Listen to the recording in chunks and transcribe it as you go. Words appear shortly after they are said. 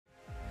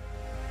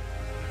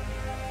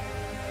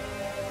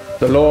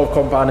The law of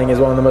compounding is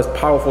one of the most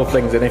powerful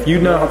things, and if you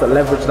know how to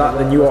leverage that,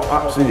 then you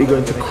are absolutely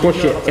going to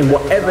crush it in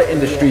whatever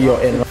industry you're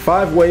in.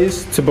 5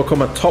 ways to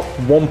become a top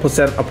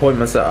 1%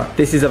 appointment setter.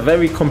 This is a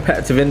very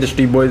competitive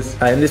industry,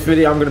 boys. In this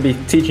video, I'm going to be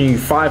teaching you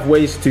 5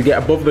 ways to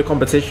get above the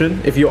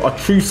competition. If you're a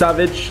true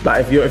savage,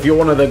 like if you're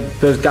one of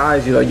those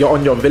guys, you're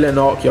on your villain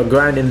arc, you're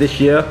grinding this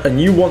year, and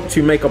you want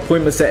to make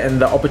appointment setting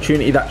the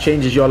opportunity that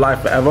changes your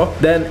life forever,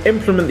 then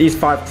implement these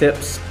 5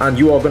 tips, and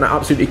you are going to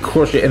absolutely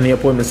crush it in the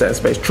appointment setting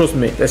space. Trust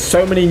me, there's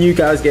so many new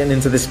guys getting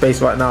into this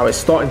space right now. It's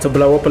starting to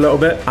blow up a little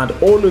bit, and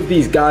all of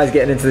these guys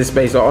getting into this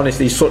space are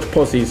honestly such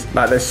pussies.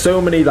 Like, there's so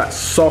many like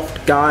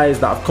soft guys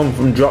that have come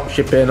from drop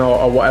shipping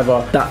or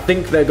whatever that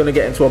think they're going to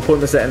get into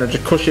appointment setting and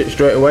just crush it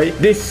straight away.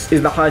 This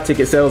is the high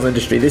ticket sales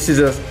industry. This is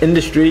an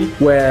industry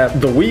where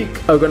the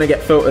weak are going to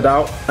get filtered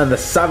out and the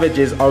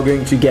savages are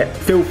going to get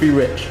filthy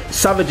rich.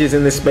 Savages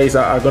in this space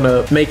are going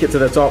to make it to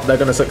the top. They're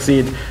going to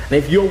succeed. And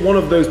if you're one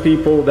of those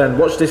people, then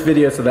watch this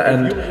video to the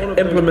end,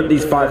 implement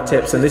these 5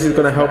 tips, and this is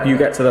going to help you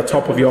get to the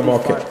top of your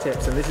market.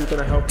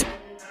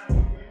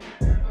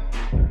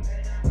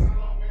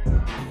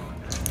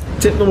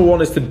 Tip number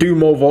 1 is to do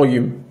more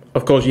volume.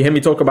 Of course, you hear me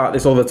talk about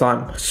this all the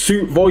time.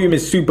 Volume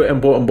is super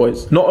important,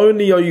 boys. Not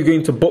only are you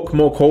going to book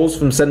more calls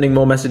from sending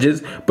more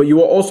messages, but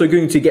you are also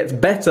going to get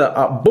better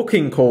at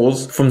booking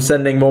calls from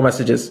sending more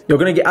messages. You're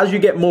going to get, as you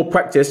get more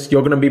practice,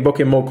 you're going to be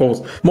booking more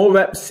calls. More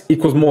reps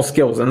equals more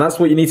skills, and that's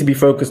what you need to be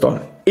focused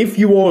on. If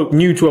you are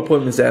new to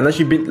appointment setting,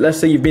 let's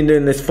say you've been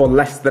doing this for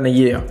less than a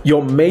year,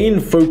 your main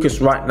focus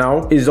right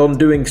now is on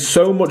doing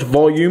so much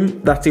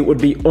volume that it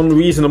would be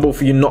unreasonable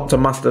for you not to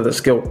master the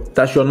skill.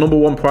 That's your number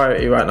 1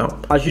 priority right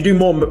now. As you do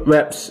more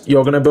reps,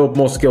 you're going to build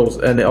more skills,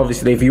 and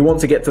obviously if you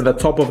want to get to the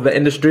top of the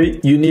industry,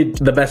 you need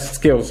the best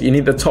skills. You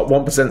need the top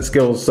 1%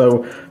 skills.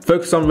 So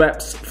focus on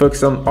reps,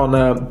 focus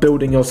on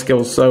building your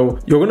skills. So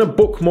you're going to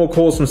book more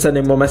calls from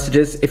sending more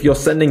messages. If you're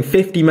sending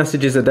 50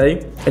 messages a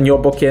day and you're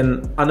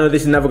booking, I know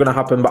this is never going to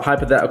happen, but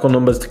hypothetical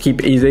numbers to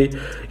keep it easy,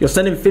 you're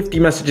sending 50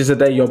 messages a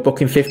day, you're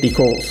booking 50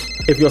 calls.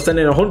 If you're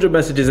sending 100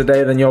 messages a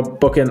day, then you're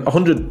booking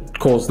 100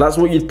 calls. That's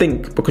what you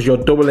think, because you're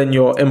doubling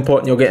your input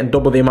and you're getting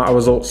double the amount of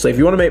results. So if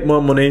you want to make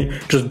more money,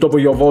 just double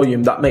your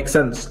volume. That makes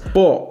sense.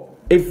 But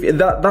if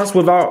that's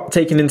without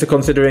taking into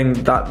considering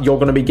that you're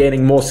going to be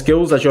gaining more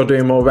skills as you're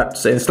doing more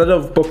reps. So instead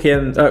of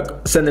booking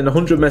sending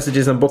 100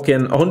 messages and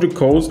booking 100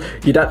 calls,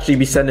 you'd actually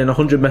be sending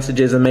 100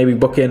 messages and maybe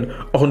booking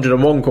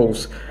 101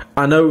 calls.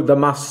 I know the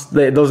maths,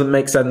 it doesn't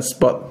make sense,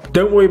 but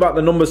don't worry about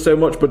the numbers so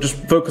much, but just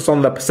focus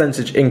on the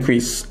percentage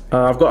increase.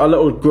 I've got a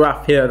little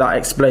graph here that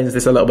explains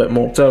this a little bit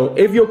more. So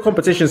if your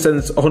competition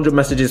sends 100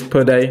 messages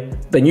per day,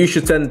 then you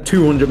should send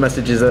 200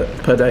 messages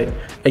per day.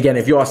 Again,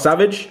 if you're a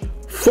savage,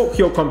 fuck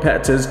your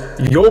competitors.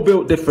 You're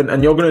built different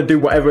and you're going to do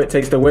whatever it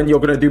takes to win. You're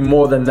going to do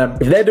more than them.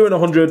 If they're doing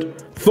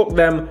 100, fuck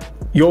them.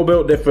 You're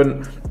built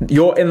different.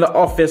 You're in the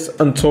office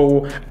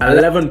until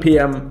 11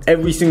 p.m.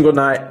 every single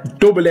night,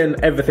 doubling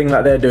everything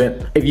that they're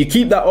doing. If you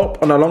keep that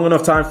up on a long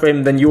enough time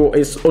frame, then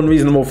it's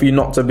unreasonable for you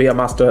not to be a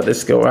master at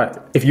this skill, right?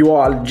 If you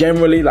are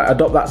generally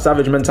adopt that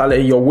savage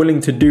mentality, you're willing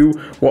to do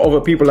what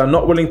other people are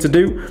not willing to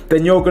do,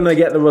 then you're gonna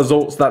get the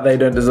results that they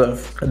don't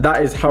deserve.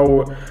 That's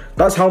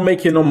how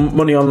making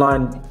money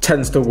online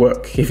tends to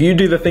work. If you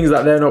do the things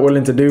that they're not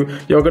willing to do,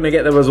 you're gonna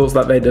get the results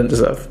that they don't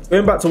deserve.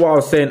 Going back to what I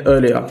was saying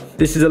earlier,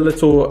 this is a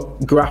little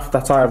graph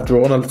that I have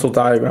drawn, a little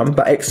diagram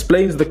that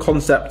explains the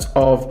concept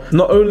of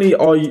not only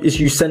is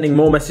you sending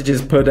more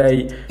messages per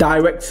day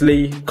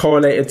directly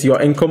correlated to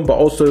your income, but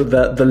also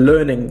the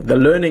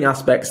learning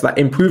aspects, that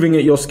improving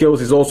at your skills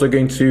is also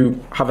going to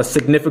have a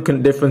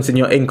significant difference in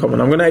your income.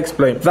 And I'm going to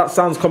explain. If that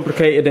sounds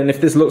complicated and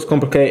if this looks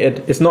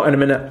complicated, it's not in a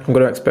minute. I'm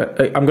going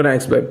to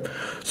explain.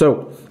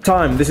 So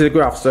time, this is a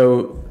graph.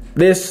 So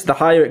the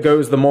higher it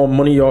goes, the more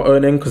money you're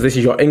earning, because this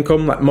is your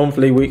income, like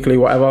monthly, weekly,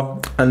 whatever.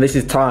 And this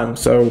is time.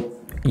 So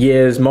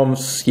years,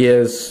 months,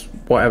 years,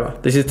 whatever.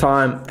 This is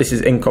time, this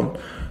is income.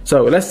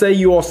 So let's say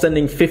you are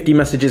sending 50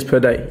 messages per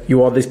day.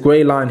 You are this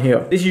gray line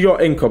here. This is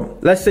your income.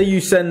 Let's say you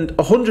send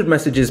 100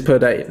 messages per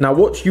day. Now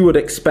what you would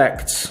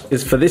expect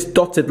is for this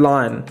dotted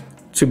line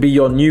to be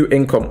your new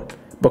income,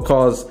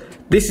 because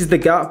this is the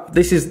gap.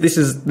 This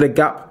is the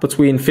gap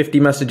between 50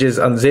 messages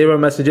and 0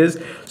 messages.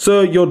 So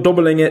you're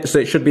doubling it, so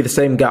it should be the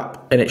same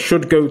gap, and it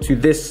should go to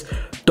this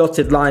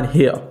dotted line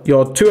here.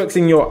 You're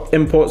 2xing your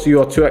inputs,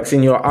 you're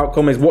 2xing your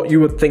outcome is what you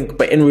would think,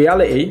 but in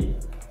reality,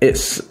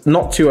 it's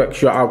not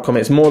 2x your outcome.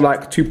 It's more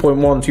like 2.1,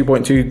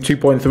 2.2,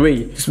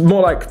 2.3. It's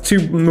more like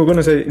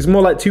it's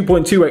more like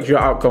 2.2x your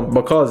outcome,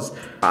 because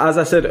as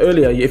I said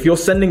earlier, if you're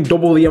sending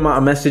double the amount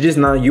of messages,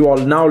 you are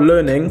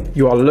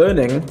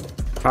learning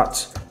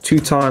at 2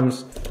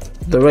 times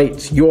the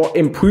rate. You're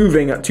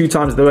improving at 2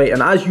 times the rate,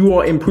 and as you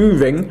are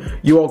improving,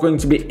 you are going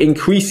to be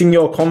increasing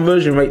your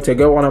conversion rate to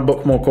go on and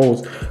book more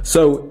calls.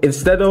 So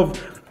instead of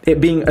it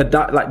being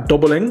like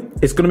doubling,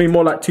 it's going to be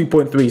more like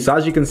 2.3. So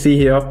as you can see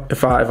here,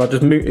 if I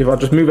just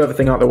move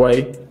everything out the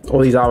way, all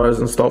these arrows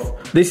and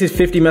stuff, this is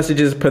 50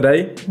 messages per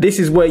day. This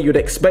is where you'd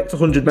expect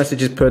 100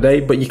 messages per day,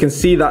 but you can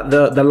see that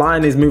the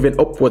line is moving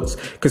upwards,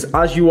 because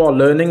as you are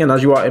learning and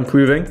as you are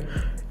improving,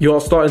 you're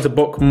starting to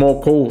book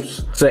more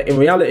calls. So in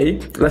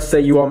reality, let's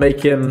say you're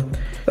making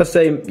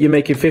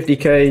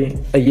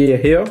 50k a year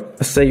here.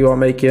 Let's say you are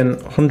making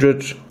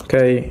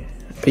 100k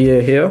a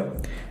year here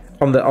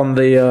on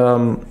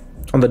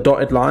the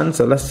dotted line.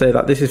 So let's say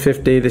that this is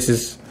 50, this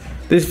is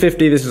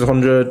 50, this is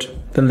 100.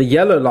 Then the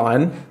yellow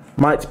line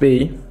might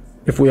be,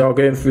 if we are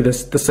going through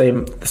this the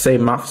same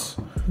maths,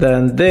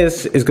 then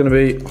this is going to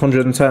be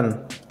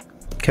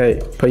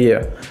 110k per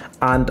year.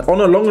 And on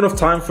a long enough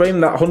time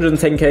frame, that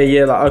 110k a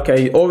year, like,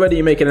 okay, already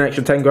you're making an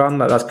extra 10 grand,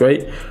 like, that's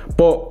great.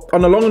 But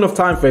on a long enough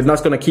time frame,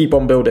 that's going to keep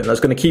on building. That's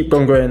going to keep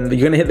on growing. You're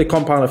going to hit the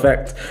compound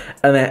effect.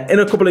 And then in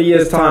a couple of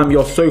years' time,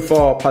 you're so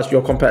far past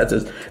your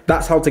competitors.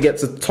 That's how to get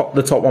to the top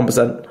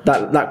 1%.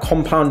 That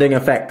compounding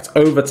effect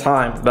over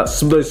time. That's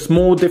those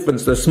small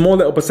differences, those small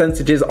little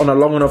percentages on a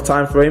long enough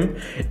time frame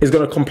is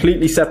going to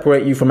completely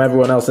separate you from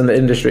everyone else in the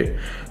industry.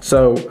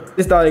 So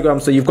this diagram,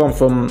 so you've gone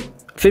from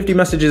 50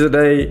 messages a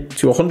day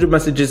to 100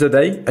 messages a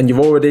day, and you've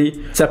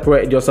already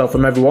separated yourself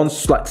from everyone,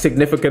 like,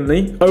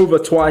 significantly. Over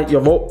twice,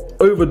 you've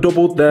over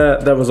doubled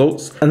their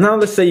results. And now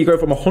let's say you go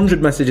from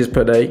 100 messages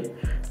per day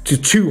to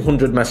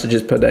 200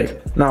 messages per day.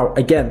 Now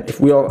again,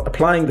 if we are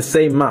applying the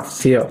same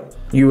maths here,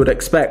 you would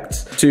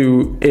expect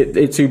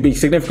it to be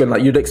significant.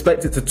 Like, you'd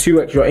expect it to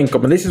 2x your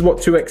income, and this is what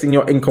 2xing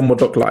your income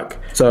would look like.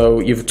 So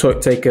you've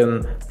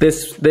taken the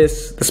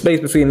space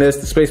between this,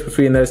 the space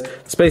between this,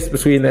 the space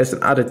between this,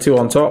 and added 2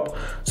 on top.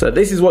 So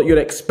this is what you'd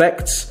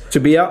expect to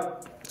be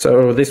at.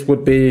 So this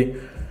would be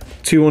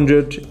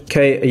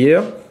 200k a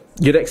year.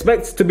 You'd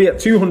expect to be at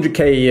 200k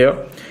a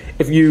year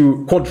if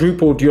you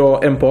quadrupled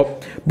your input,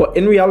 but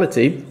in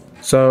reality,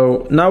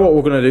 so now what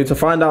we're going to do to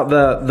find out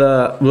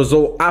the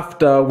result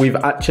after we've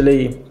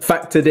actually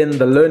factored in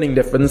the learning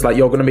difference, like,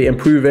 you're going to be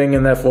improving,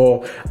 and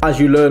therefore as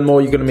you learn more,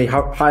 you're going to be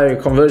higher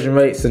conversion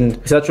rates and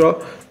etc.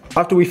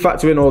 After we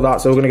factor in all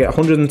that, so we're going to get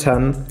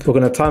 110, we're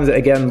going to times it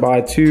again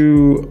by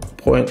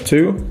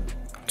 2.2,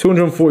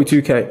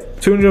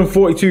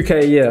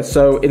 242k a year.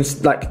 So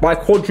like, by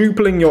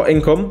quadrupling your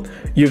income,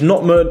 you've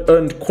not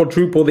earned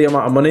quadruple the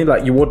amount of money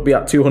like you would be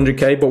at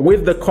 200k, but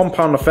with the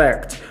compound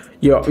effect,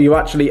 you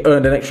actually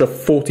earned an extra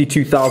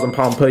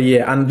 £42,000 per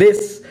year. And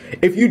this,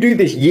 if you do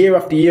this year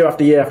after year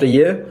after year after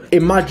year,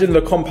 imagine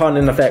the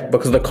compounding effect,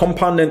 because the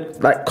compounding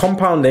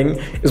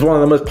is one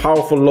of the most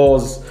powerful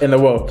laws in the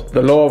world.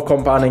 The law of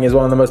compounding is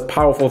one of the most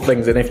powerful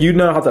things, and if you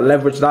know how to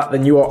leverage that,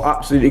 then you are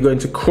absolutely going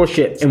to crush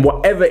it in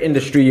whatever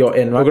industry you're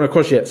in. We're going to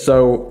crush it.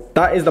 So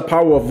that is the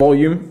power of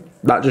volume.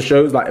 That just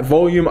shows, like,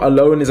 volume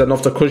alone is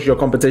enough to crush your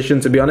competition,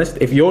 to be honest.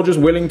 If you're just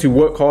willing to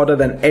work harder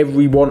than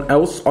everyone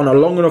else on a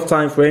long enough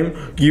time frame,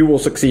 you will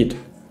succeed.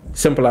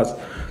 Simple as.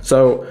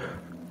 So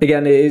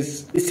again,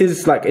 it's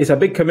a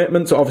big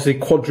commitment to obviously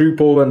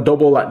quadruple and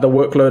double, like, the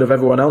workload of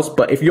everyone else.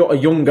 But if you're a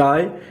young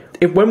guy,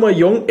 when we're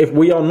young, if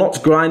we are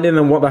not grinding,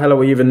 then what the hell are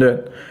we even doing?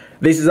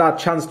 This is our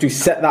chance to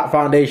set that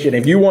foundation.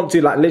 If you want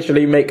to, like,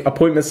 literally make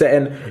appointment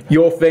setting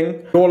your thing,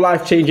 your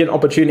life-changing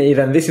opportunity,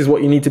 then this is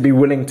what you need to be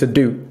willing to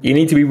do. You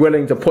need to be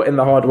willing to put in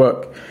the hard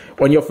work.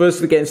 When you're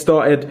first getting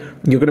started,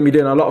 you're going to be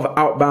doing a lot of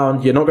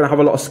outbound. You're not going to have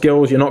a lot of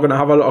skills. You're not going to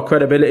have a lot of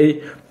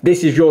credibility.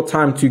 This is your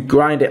time to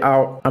grind it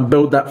out and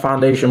build that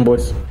foundation,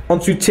 boys. On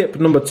to tip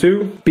number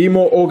 2, be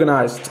more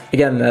organized.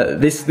 Again,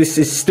 this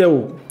is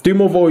still, do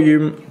more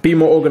volume, be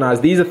more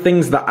organized. These are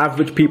things that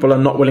average people are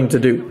not willing to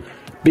do.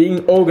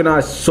 Being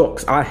organized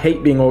sucks. I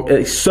hate being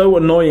organized. It's so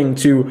annoying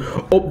to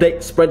update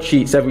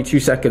spreadsheets every 2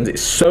 seconds.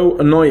 It's so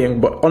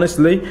annoying, but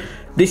honestly,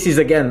 this is,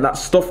 again, that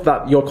stuff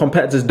that your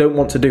competitors don't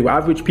want to do.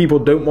 Average people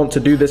don't want to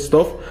do this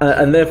stuff,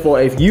 and therefore,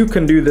 if you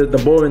can do the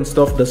boring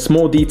stuff, the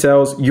small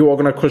details, you are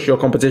going to crush your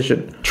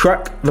competition.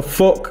 Track the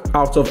fuck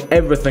out of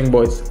everything,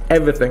 boys.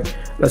 Everything.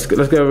 Let's go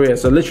over here.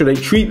 So literally,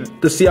 treat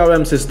the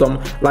CRM system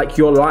like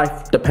your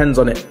life depends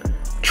on it.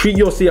 Treat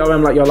your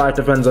CRM like your life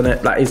depends on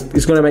it. Like,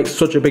 it's going to make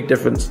such a big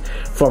difference.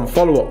 From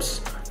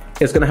follow-ups,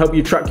 it's going to help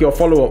you track your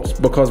follow-ups,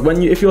 because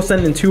if you're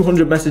sending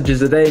 200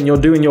 messages a day and you're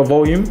doing your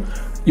volume,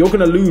 you're going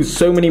to lose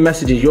so many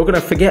messages. You're going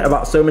to forget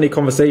about so many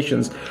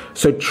conversations.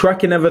 So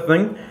tracking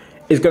everything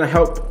is going to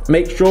help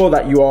make sure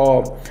that you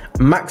are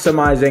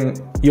maximizing,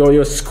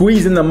 you're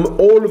squeezing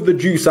all of the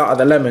juice out of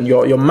the lemon.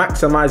 You're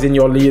maximizing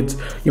your leads,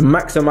 you're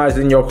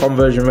maximizing your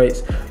conversion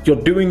rates,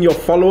 you're doing your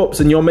follow-ups,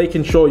 and you're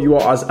making sure you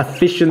are as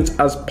efficient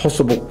as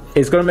possible.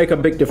 It's going to make a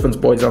big difference,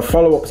 boys. And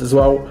follow-ups as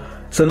well.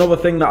 It's another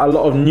thing that a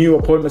lot of new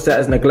appointment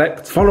setters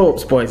neglect.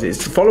 Follow-ups,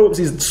 boys. Follow-ups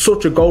is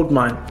such a gold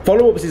mine.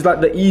 Follow-ups is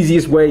like the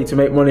easiest way to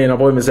make money in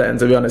appointment setting,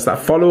 to be honest. Like,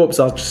 follow-ups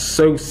are just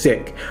so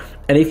sick.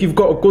 And if you've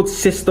got a good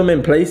system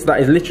in place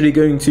that is literally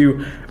going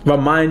to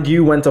remind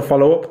you when to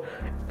follow up,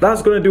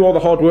 that's going to do all the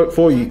hard work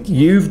for you.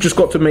 You've just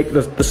got to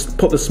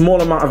put the small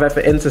amount of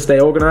effort in to stay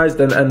organized,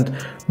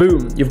 and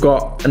boom, you've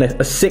got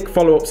a sick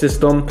follow-up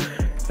system.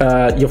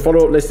 Your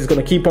follow-up list is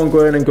going to keep on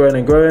growing and growing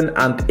and growing.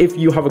 And if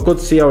you have a good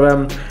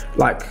CRM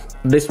like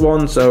this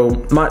one, so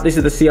this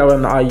is the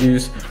CRM that I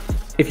use.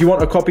 If you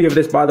want a copy of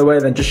this, by the way,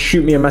 then just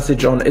shoot me a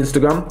message on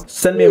Instagram.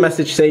 Send me a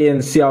message saying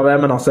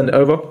CRM and I'll send it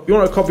over. If you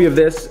want a copy of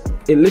this,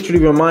 it literally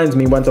reminds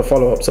me when to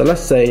follow up. So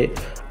let's say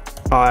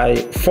I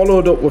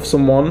followed up with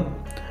someone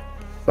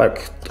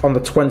like on the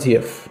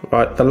 20th,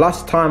 right? The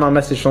last time I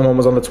messaged someone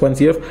was on the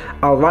 20th.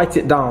 I'll write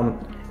it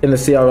down in the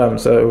CRM.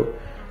 So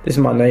this is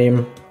my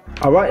name.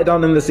 I'll write it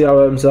down in the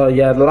CRM. So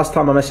yeah, the last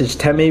time I messaged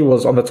Temi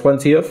was on the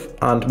 20th,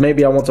 and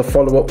maybe I want to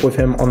follow up with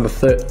him on the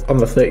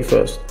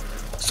 31st.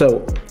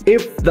 So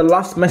if the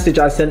last message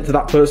I sent to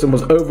that person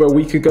was over a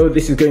week ago,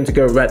 this is going to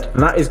go red.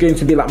 And that is going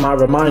to be like my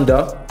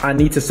reminder, I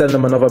need to send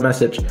them another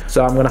message.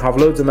 So I'm gonna have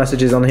loads of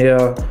messages on here.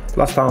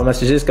 Last time I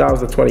messaged this guy was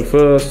the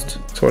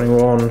 21st,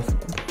 21,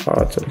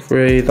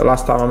 23. The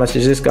last time I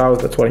messaged this guy was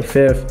the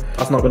 25th.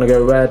 That's not gonna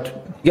go red.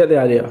 You get the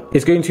idea.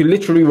 It's going to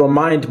literally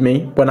remind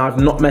me when I've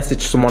not messaged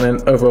someone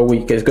in over a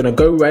week. It's gonna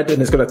go red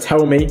and it's gonna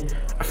tell me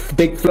a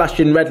big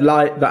flashing red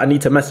light that I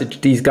need to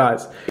message these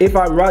guys. If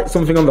I write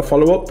something on the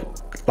follow-up,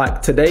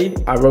 like today,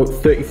 I wrote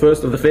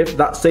 31st of the 5th,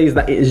 that says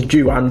that it is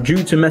due. I'm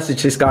due to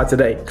message this guy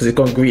today because it's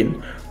gone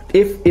green.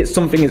 If it's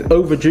something is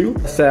overdue,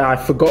 say I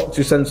forgot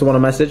to send someone a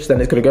message, then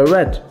it's gonna go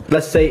red.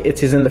 Let's say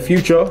it is in the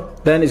future,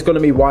 then it's gonna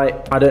be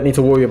white. I don't need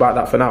to worry about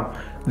that for now.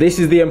 This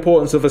is the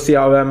importance of a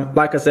CRM.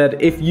 Like I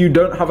said, if you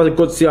don't have a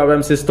good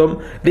CRM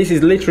system, this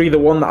is literally the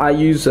one that I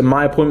use and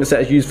my appointment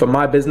set is used for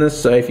my business.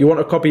 So if you want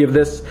a copy of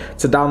this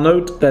to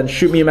download, then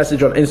shoot me a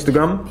message on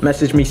Instagram,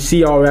 message me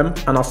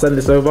CRM, and I'll send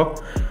this over.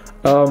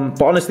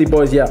 But honestly,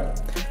 boys, yeah,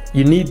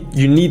 you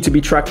need to be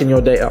tracking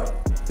your data.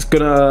 It's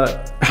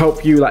gonna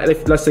help you, like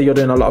if let's say you're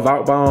doing a lot of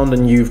outbound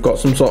and you've got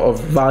some sort of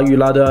value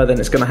ladder, then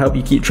it's gonna help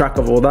you keep track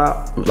of all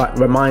that, like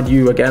remind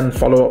you again,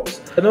 follow-ups.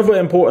 Another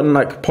important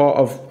like part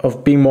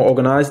of being more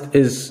organized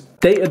is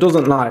data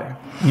doesn't lie.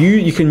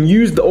 You can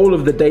use all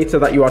of the data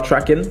that you are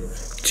tracking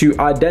to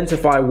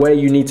identify where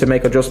you need to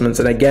make adjustments.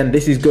 And again,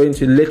 this is going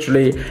to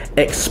literally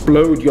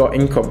explode your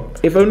income.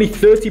 If only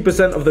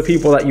 30% of the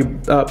people that you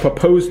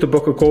propose to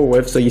book a call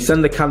with, so you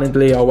send the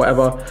Calendly or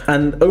whatever,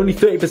 and only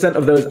 30%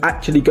 of those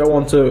actually go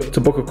on to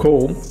book a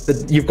call,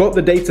 you've got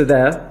the data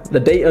there,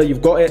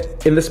 you've got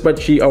it in the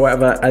spreadsheet or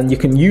whatever, and you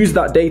can use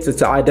that data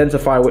to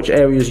identify which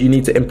areas you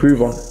need to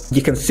improve on.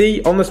 You can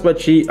see on the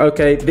spreadsheet,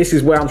 okay, this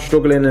is where I'm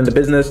struggling in the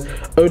business.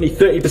 Only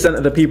 30%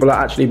 of the people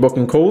are actually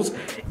booking calls.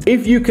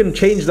 If you can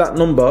change that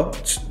number,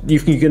 you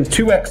can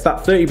 2x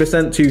that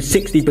 30% to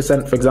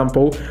 60%, for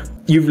example,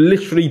 you've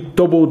literally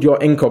doubled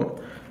your income.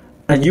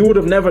 And you would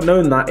have never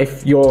known that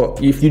if you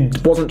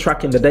wasn't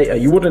tracking the data.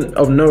 You wouldn't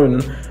have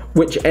known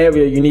which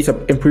area you need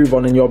to improve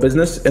on in your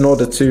business in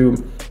order to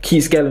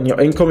keep scaling your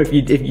income if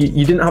you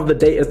didn't have the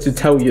data to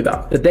tell you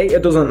that. The data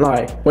doesn't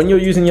lie. When you're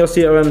using your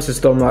CRM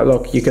system, like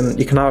look, you can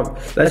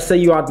have, let's say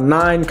you had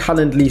 9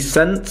 Calendly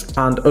sent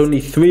and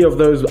only 3 of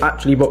those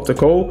actually booked a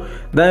call,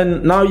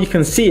 then now you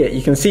can see it.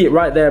 You can see it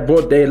right there,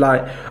 broad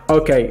daylight.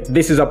 Okay,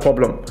 this is a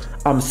problem.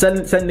 I'm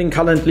sending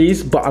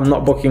Calendlys, but I'm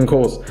not booking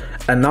calls.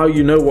 And now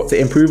you know what to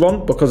improve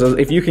on, because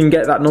if you can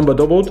get that number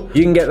doubled,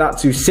 you can get that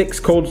to 6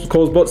 calls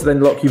booked,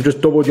 then look, you've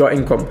just doubled your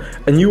income.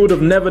 And you would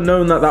have never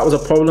known that that was a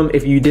problem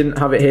if you didn't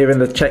have it here in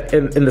the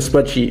in the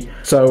spreadsheet.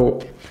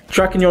 So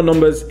tracking your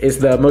numbers is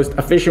the most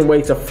efficient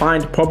way to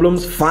find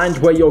problems, find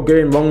where you're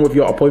going wrong with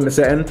your appointment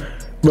setting,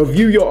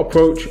 review your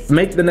approach,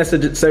 make the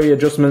necessary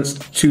adjustments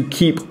to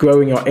keep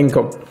growing your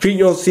income. Treat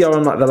your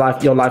CRM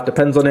like your life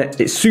depends on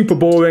it. It's super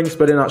boring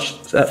filling out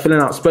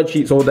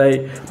spreadsheets all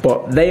day,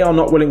 but they are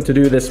not willing to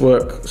do this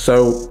work.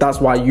 So that's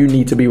why you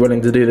need to be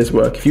willing to do this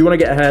work. If you want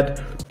to get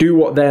ahead, do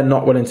what they're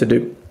not willing to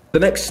do. The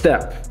next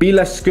step, be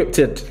less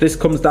scripted. This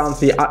comes down to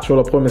the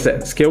actual appointment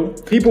setting skill.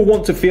 People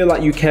want to feel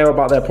like you care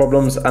about their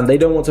problems, and they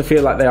don't want to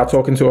feel like they are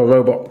talking to a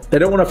robot. They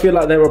don't want to feel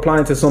like they're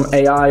replying to some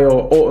AI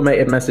or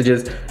automated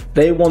messages.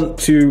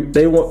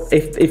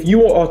 If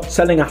you are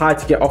selling a high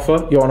ticket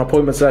offer, you're an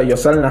appointment setter, you're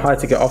selling a high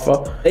ticket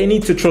offer, they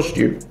need to trust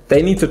you.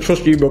 They need to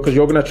trust you because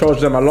you're going to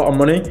charge them a lot of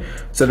money.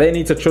 So they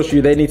need to trust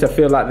you. They need to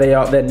feel like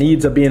their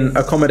needs are being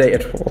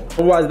accommodated for.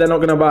 Otherwise, they're not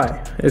going to buy.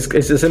 It's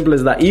as simple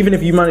as that. Even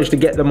if you manage to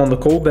get them on the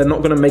call, they're not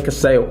going to make a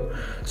sale.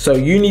 So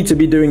you need to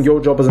be doing your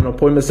job as an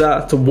appointment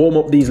setter to warm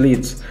up these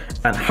leads.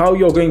 And how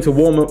you're going to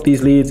warm up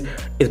these leads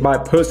is by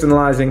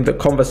personalizing the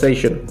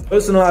conversation.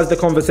 Personalize the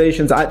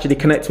conversation to actually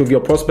connect with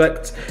your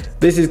prospect.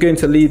 This is going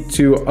to lead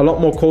to a lot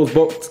more calls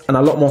booked and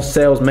a lot more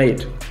sales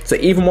made. So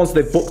even once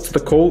they've booked the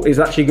call, it's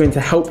actually going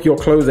to help your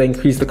closer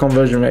increase the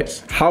conversion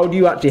rates. How do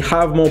you actually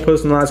have more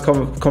personalized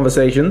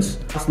conversations?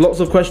 Ask lots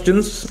of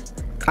questions.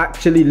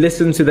 Actually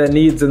listen to their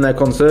needs and their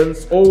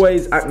concerns.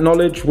 Always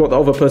acknowledge what the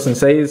other person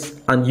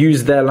says and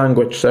use their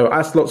language. So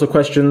ask lots of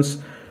questions.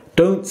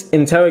 Don't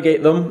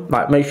interrogate them.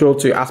 Like, make sure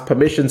to ask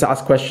permission to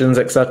ask questions,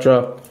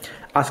 etc.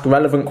 Ask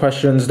relevant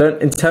questions. Don't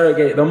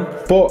interrogate them.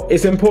 But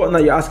it's important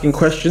that you're asking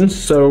questions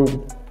so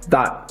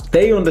that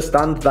they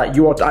understand that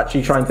you are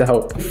actually trying to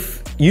help.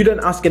 If you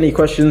don't ask any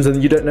questions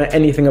and you don't know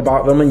anything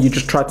about them and you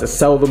just try to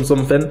sell them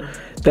something,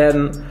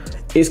 then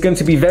it's going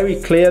to be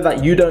very clear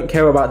that you don't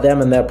care about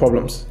them and their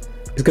problems.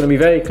 It's going to be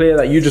very clear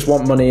that you just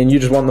want money and you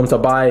just want them to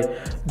buy.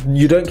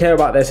 You don't care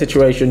about their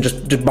situation,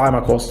 just buy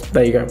my course.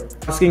 There you go.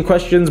 Asking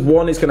questions,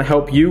 one, is going to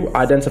help you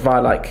identify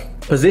like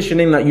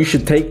positioning that you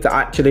should take to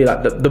actually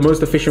like the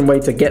most efficient way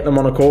to get them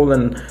on a call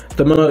and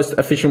the most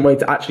efficient way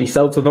to actually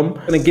sell to them.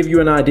 It's going to give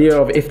you an idea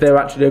of if they're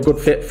actually a good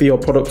fit for your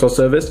product or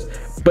service,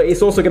 but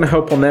it's also going to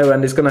help on their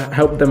end. It's going to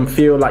help them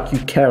feel like you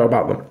care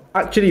about them.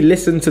 Actually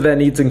listen to their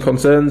needs and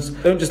concerns.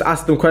 Don't just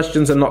ask them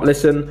questions and not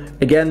listen.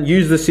 Again,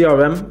 use the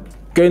CRM,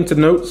 go into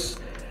notes,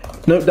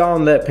 note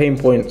down their pain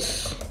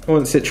points,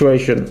 current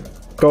situation,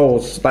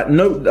 goals, like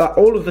note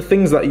all of the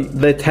things that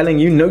they're telling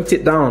you, note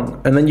it down,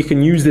 and then you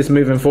can use this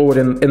moving forward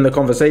in the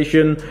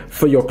conversation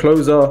for your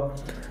closer.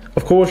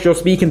 Of course, you're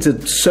speaking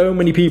to so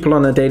many people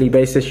on a daily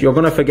basis, you're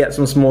going to forget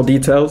some small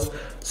details,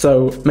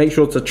 so make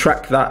sure to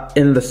track that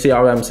in the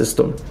CRM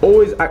system.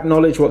 Always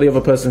acknowledge what the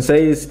other person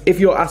says. If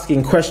you're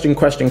asking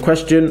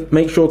question,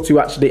 make sure to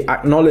actually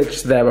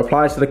acknowledge their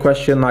replies to the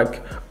question,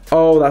 like,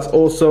 oh, that's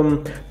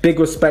awesome, big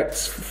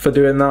respects for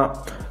doing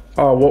that.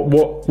 Oh,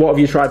 what have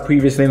you tried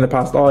previously in the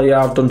past? Oh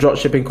yeah, I've done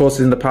dropshipping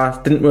courses in the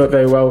past, didn't work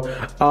very well.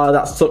 Ah,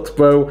 that sucks,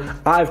 bro.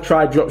 I've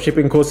tried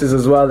dropshipping courses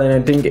as well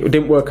and it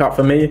didn't work out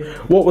for me.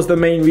 What was the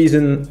main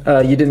reason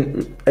you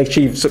didn't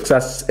achieve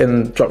success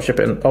in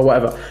dropshipping or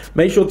whatever?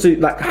 Make sure to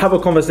like have a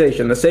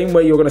conversation. The same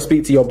way you're going to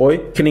speak to your boy,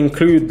 can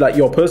include like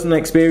your personal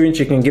experience.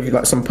 You can give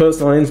like some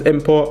personal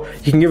input.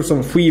 You can give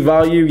some free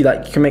value.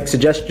 Like you can make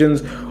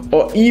suggestions,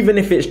 or even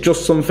if it's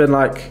just something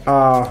like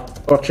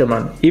gotcha,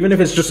 man. Even if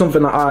it's just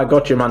something like, I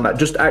got you, man. Like,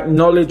 just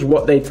acknowledge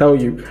what they tell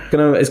you.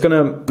 It's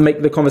gonna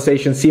make the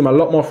conversation seem a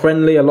lot more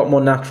friendly, a lot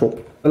more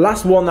natural. The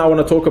last one I want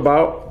to talk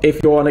about,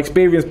 if you're an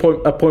experienced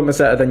appointment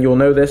setter, then you'll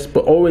know this,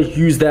 but always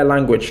use their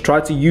language.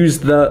 Try to use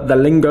the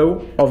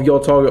lingo of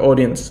your target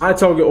audience. My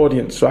target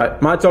audience,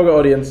 right? My target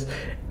audience,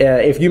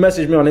 if you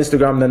message me on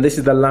Instagram, then this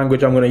is the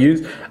language I'm going to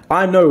use.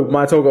 I know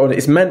my target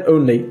audience is men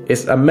only.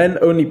 It's a men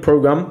only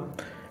program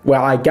where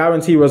I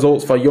guarantee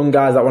results for young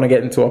guys that want to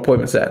get into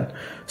appointment setting.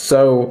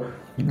 So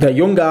they're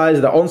young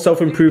guys, they're on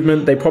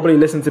self-improvement, they probably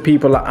listen to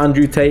people like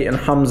Andrew Tate and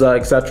Hamza,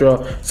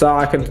 etc. So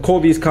I can call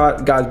these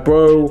guys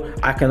bro,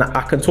 I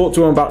can talk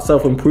to them about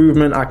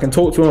self-improvement, I can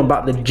talk to them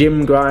about the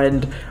gym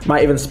grind,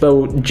 might even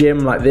spell gym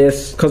like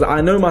this, because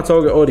I know my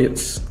target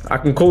audience. I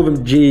can call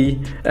them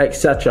G,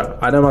 etc.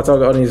 I know my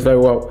target audience very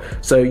well.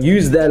 So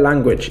use their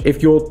language.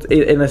 If you're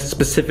in a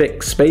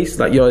specific space,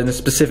 like you're in a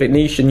specific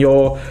niche and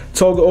your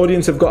target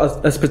audience have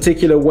got a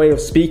particular way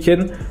of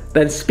speaking,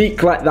 then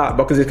speak like that,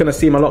 because it's going to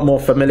seem a lot more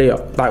familiar.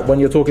 Like when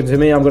you're talking to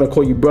me, I'm going to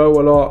call you bro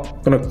a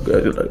lot.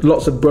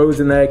 Lots of bros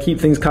in there.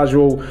 Keep things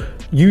casual.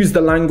 Use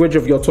the language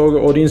of your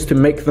target audience to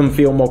make them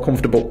feel more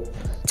comfortable.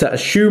 To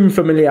assume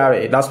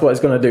familiarity. That's what it's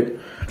going to do.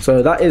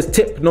 So that is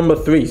tip number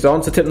 3. So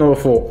on to tip number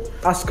 4.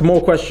 Ask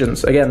more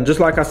questions. Again, just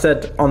like I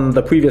said on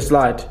the previous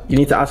slide, you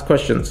need to ask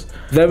questions.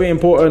 Very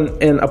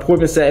important in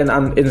appointment setting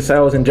and in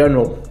sales in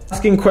general.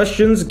 Asking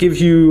questions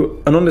gives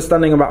you an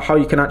understanding about how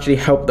you can actually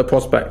help the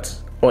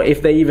prospect, or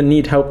if they even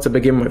need help to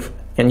begin with.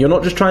 And you're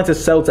not just trying to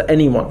sell to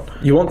anyone.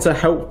 You want to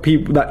help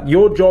people. That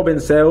your job in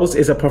sales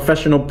is a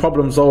professional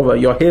problem solver.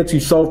 You're here to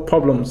solve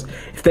problems.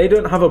 If they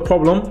don't have a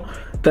problem,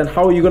 then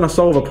how are you going to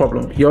solve a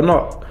problem? You're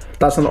not.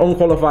 That's an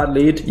unqualified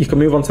lead. You can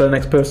move on to the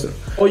next person.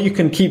 Or you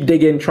can keep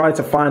digging, try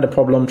to find a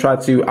problem, try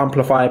to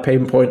amplify a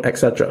pain point,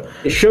 etc.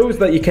 It shows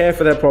that you care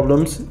for their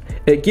problems.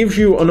 It gives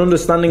you an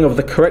understanding of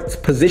the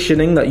correct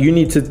positioning that you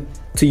need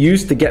to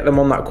use to get them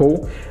on that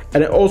call,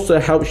 and it also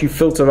helps you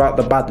filter out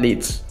the bad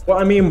leads.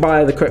 What I mean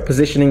by the correct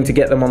positioning to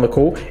get them on the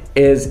call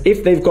is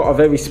if they've got a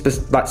very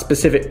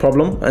specific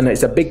problem and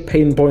it's a big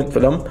pain point for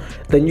them,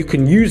 then you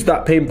can use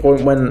that pain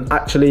point when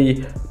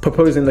actually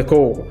proposing the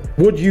call.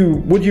 Would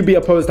you be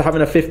opposed to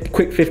having a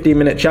quick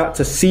 15-minute chat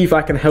to see if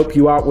I can help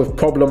you out with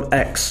problem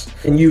X?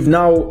 And you've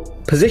now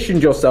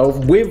positioned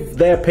yourself with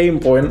their pain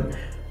point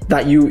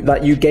that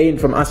you gained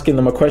from asking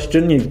them a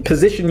question. You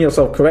position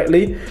yourself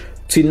correctly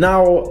to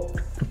now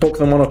book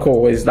them on a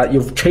call. Is that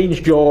you've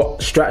changed your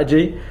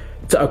strategy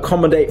to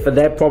accommodate for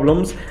their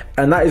problems,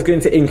 and that is going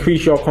to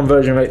increase your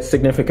conversion rate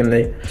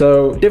significantly.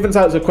 So different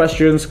types of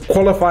questions: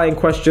 qualifying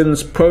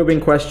questions,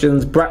 probing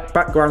questions,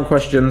 background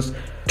questions.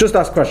 Just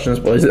ask questions,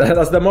 boys.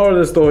 That's the moral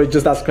of the story.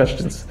 Just ask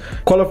questions.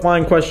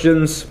 Qualifying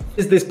questions: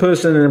 is this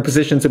person in a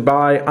position to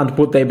buy, and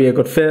would they be a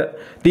good fit?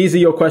 These are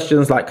your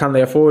questions, like, can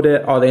they afford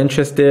it? Are they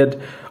interested?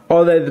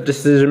 Are they the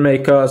decision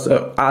maker?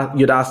 So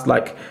you'd ask,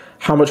 like,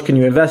 how much can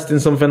you invest in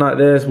something like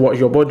this? What's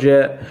your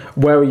budget?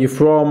 Where are you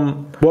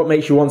from? What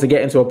makes you want to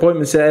get into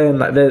appointment setting?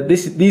 Like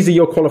these are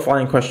your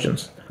qualifying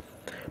questions.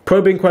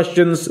 Probing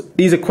questions,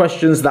 these are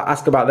questions that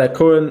ask about their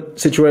current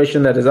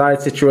situation, their desired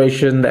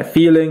situation, their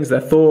feelings, their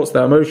thoughts,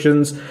 their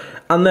emotions,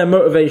 and their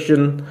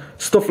motivation,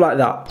 stuff like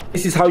that.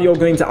 This is how you're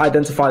going to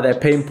identify their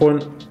pain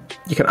point.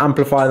 You can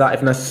amplify that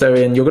if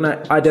necessary, and you're going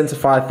to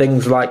identify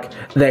things like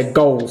their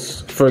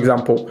goals, for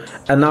example.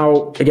 And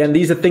now, again,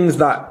 these are things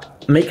that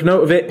make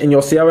note of it in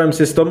your CRM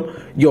system.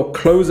 Your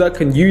closer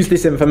can use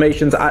this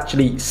information to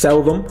actually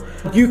sell them.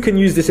 You can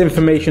use this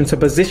information to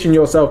position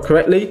yourself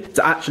correctly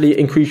to actually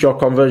increase your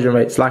conversion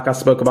rates, like I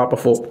spoke about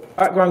before.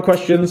 Background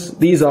questions,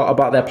 these are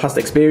about their past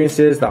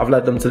experiences that have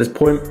led them to this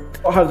point.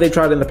 What have they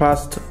tried in the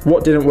past?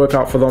 What didn't work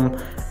out for them?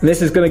 And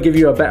this is going to give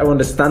you a better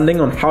understanding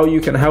on how you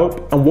can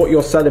help and what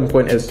your selling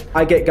point is.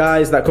 I get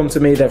guys that come to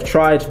me, they've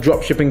tried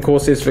dropshipping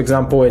courses, for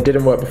example, it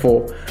didn't work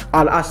before.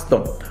 I'll ask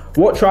them,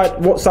 what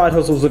side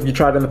hustles have you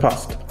tried in the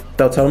past?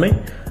 They'll tell me.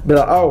 Be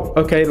like, oh,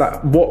 okay, how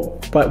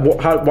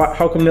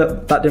come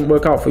that didn't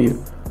work out for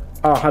you?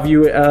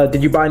 Oh,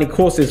 did you buy any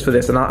courses for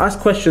this? And I'll ask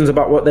questions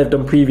about what they've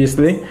done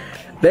previously.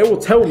 They will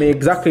tell me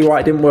exactly why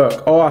it didn't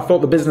work. Oh, I thought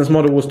the business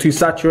model was too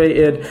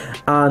saturated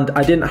and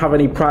I didn't have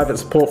any private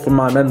support from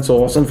my mentor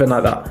or something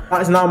like that.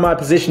 That is now my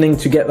positioning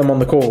to get them on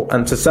the call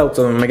and to sell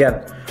to them again.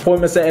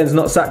 Appointment settings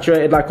not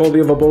saturated like all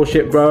the other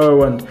bullshit,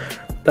 bro. And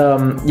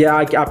yeah,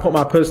 I put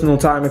my personal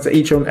time into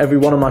each and every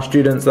one of my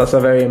students. That's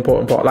a very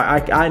important part.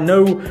 Like I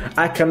know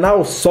I can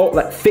now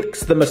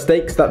fix the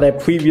mistakes that their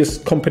previous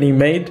company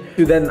made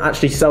to then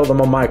actually sell them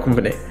on my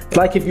company. It's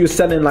like if you were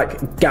selling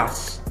like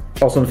gas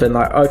or something,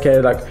 like, okay,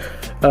 like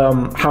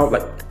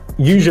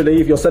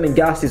usually if you're selling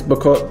gas, it's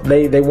because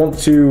they want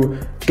to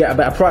get a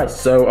better price.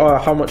 So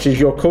how much is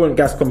your current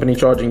gas company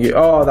charging you?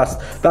 Oh,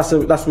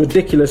 that's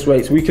ridiculous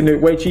rates, we can do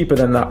it way cheaper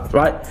than that,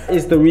 right?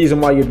 Is the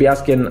reason why you'd be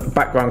asking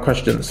background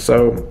questions.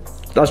 So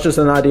that's just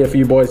an idea for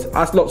you boys.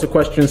 Ask lots of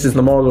questions is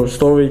the moral of the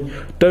story.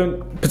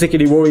 Don't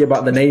particularly worry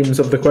about the names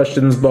of the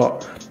questions,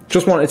 but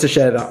just wanted to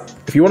share that.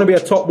 If you want to be a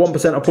top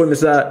 1% appointment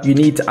setter, you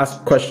need to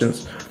ask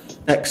questions.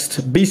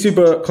 Next, be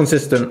super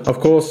consistent. Of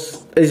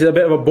course, this is a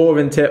bit of a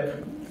boring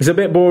tip. It's a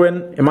bit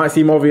boring, it might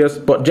seem obvious,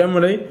 but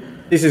generally,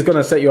 this is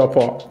gonna set you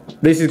apart.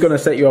 This is gonna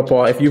set you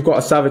apart. If you've got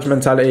a savage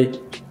mentality,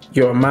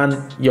 you're a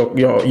man,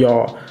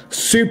 you're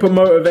super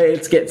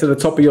motivated to get to the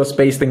top of your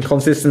space, then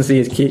consistency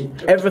is key.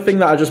 Everything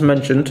that I just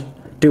mentioned,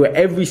 do it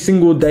every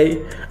single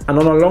day, and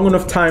on a long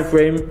enough time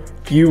frame,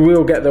 you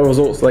will get the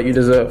results that you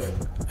deserve.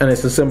 And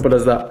it's as simple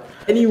as that.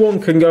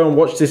 Anyone can go and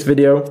watch this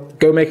video,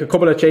 go make a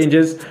couple of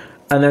changes,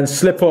 and then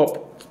slip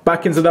up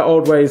back into their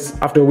old ways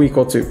after a week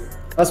or two.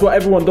 That's what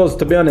everyone does,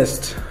 to be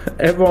honest.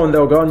 Everyone,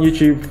 they'll go on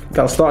YouTube,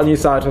 they'll start a new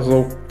side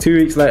hustle, 2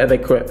 weeks later they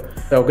quit.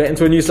 They'll get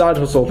into a new side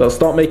hustle, they'll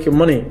start making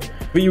money.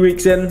 3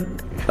 weeks in,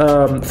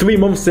 3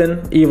 months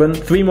in even,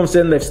 3 months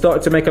in, they've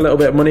started to make a little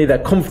bit of money, they're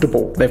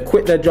comfortable. They've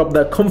quit their job,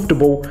 they're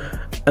comfortable,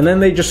 and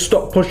then they just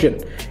stop pushing.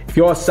 If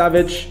you're a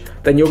savage,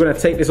 then you're gonna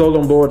take this all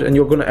on board and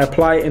you're gonna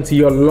apply it into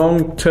your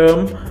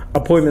long-term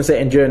appointment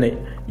setting journey.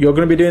 You're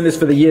gonna be doing this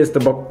for the years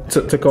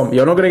to come.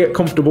 You're not gonna get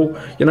comfortable,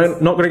 you're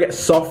not gonna get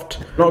soft,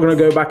 you're not gonna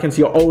go back into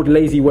your old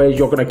lazy ways.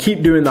 You're gonna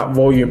keep doing that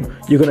volume.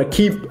 You're gonna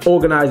keep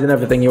organizing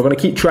everything. You're gonna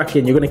keep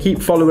tracking, you're gonna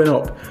keep following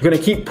up. You're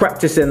gonna keep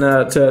practicing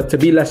to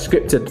be less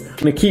scripted. You're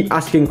gonna keep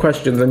asking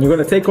questions and you're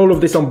gonna take all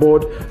of this on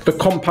board. The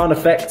compound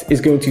effect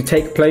is going to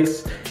take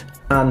place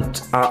and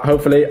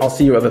hopefully I'll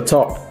see you at the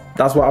top.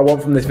 That's what I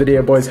want from this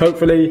video, boys.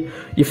 Hopefully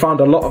you found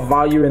a lot of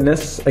value in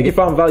this. If you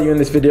found value in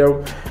this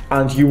video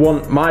and you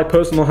want my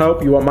personal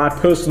help, you want my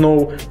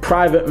personal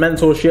private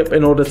mentorship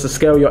in order to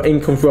scale your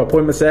income through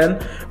appointment setting,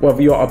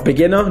 whether you're a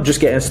beginner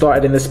just getting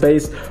started in this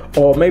space,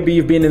 or maybe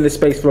you've been in this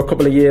space for a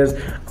couple of years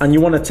and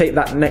you want to take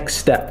that next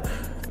step,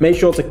 make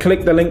sure to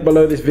click the link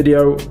below this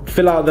video,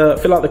 fill out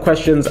the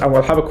questions, and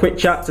we'll have a quick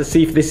chat to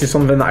see if this is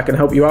something that I can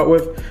help you out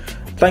with.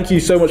 Thank you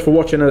so much for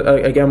watching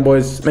again,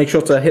 boys. Make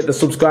sure to hit the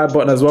subscribe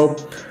button as well.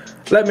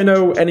 Let me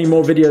know any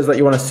more videos that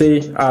you want to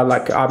see.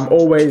 I'm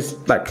always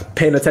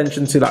paying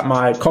attention to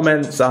my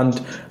comments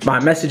and my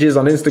messages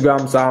on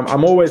Instagram. So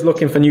I'm always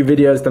looking for new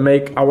videos to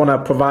make. I want to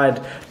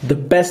provide the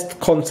best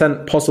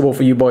content possible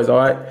for you boys. All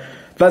right.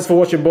 Thanks for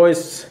watching,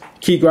 boys.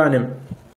 Keep grinding.